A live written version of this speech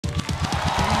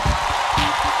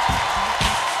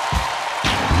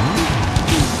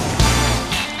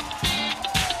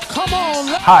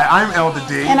Hi, I'm Elder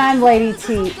D. And I'm Lady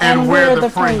T. And we're the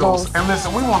Pringles. And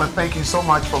listen, we want to thank you so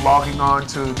much for logging on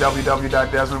to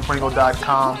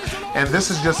www.desmondpringle.com. And this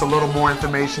is just a little more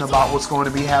information about what's going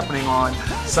to be happening on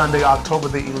Sunday, October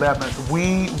the 11th.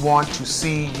 We want to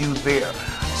see you there.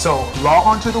 So log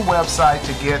on to the website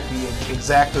to get the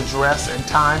exact address and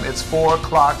time. It's 4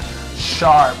 o'clock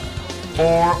sharp.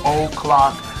 4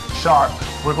 o'clock sharp.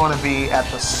 We're going to be at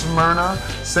the Smyrna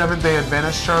Seventh-day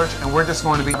Adventist Church, and we're just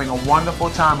going to be having a wonderful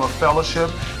time of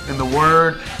fellowship in the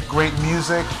Word, great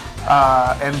music,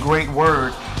 and great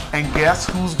Word. And guess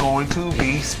who's going to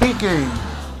be speaking?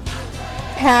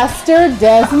 Pastor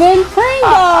Desmond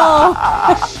Pringle.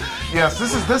 Yes,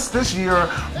 this year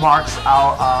marks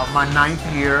my 9th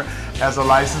year as a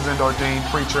licensed and ordained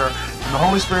preacher, and the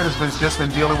Holy Spirit has just been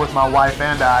dealing with my wife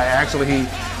and I. Actually, He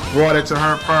brought it to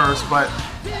her first, but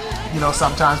you know,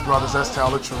 sometimes, brothers, let's tell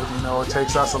the truth. You know, it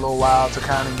takes us a little while to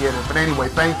kind of get it. But anyway,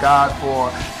 thank God for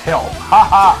help.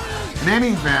 In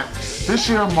any event, this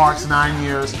year marks 9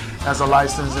 years as a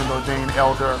licensed and ordained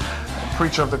elder,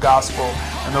 preacher of the gospel.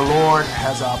 And the Lord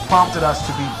has prompted us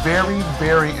to be very,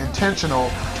 very intentional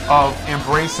of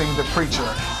embracing the preacher.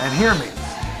 And hear me,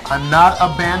 I'm not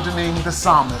abandoning the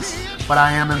psalmist, but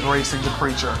I am embracing the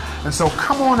preacher. And so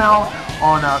come on out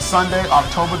on Sunday,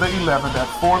 October the 11th at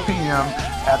 4 p.m.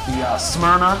 at the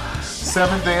Smyrna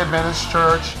Seventh-day Adventist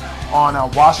Church on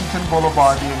Washington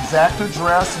Boulevard. The exact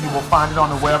address, you will find it on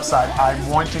the website. I'm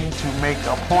wanting to make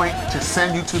a point to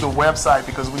send you to the website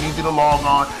because we need you to log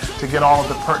on to get all of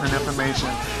the pertinent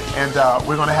information. And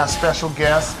we're going to have special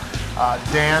guests,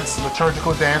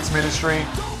 liturgical dance ministry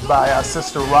by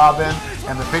Sister Robin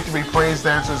and the Victory Praise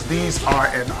Dancers. These are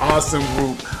an awesome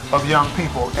group of young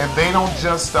people, and they don't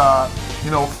just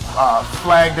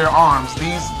flag their arms.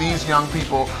 These young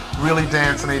people really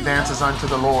dance, and they dance as unto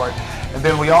the Lord. And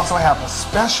then we also have a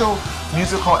special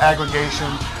musical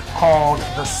aggregation called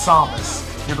The Psalmist.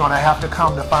 You're going to have to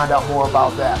come to find out more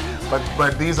about that.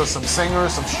 But these are some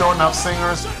singers, some sure enough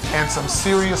singers, and some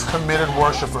serious committed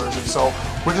worshipers. And so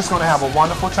we're just going to have a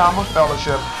wonderful time of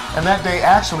fellowship. And that day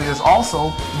actually is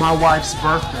also my wife's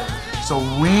birthday. So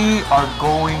we are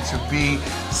going to be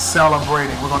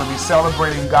celebrating. We're going to be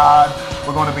celebrating God.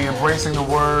 We're going to be embracing the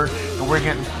Word. And we're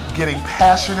getting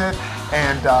passionate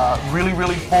and really,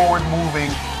 really forward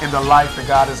moving in the life that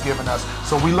God has given us.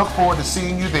 So we look forward to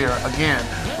seeing you there. Again,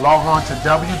 log on to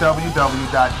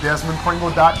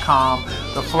www.desmondpringle.com.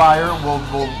 The flyer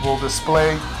will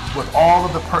display with all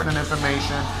of the pertinent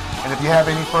information. And if you have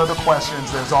any further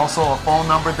questions, there's also a phone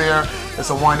number there. It's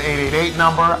a 1-888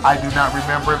 number. I do not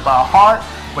remember it by heart,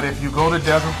 but if you go to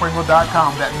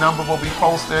DesmondPringle.com, that number will be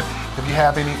posted. If you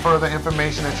have any further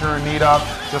information that you're in need of,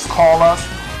 just call us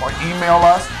or email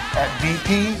us at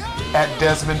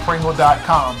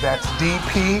dp@DesmondPringle.com. That's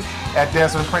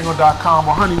dp@DesmondPringle.com.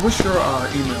 Well, honey, what's your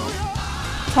email?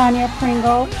 Tanya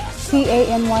Pringle,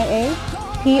 Tanyapringle,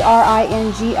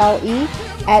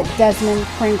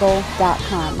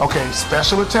 @DesmondPringle.com. Okay,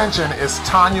 special attention. It's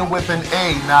Tanya with an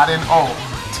A, not an O.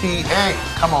 T-A.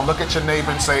 Come on, look at your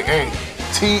neighbor and say A.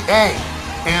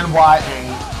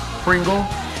 T-A-N-Y-A. Pringle.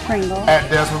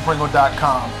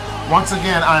 @DesmondPringle.com. Once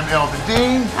again, I'm Elder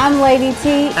D. I'm Lady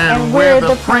T. And we're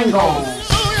the Pringles.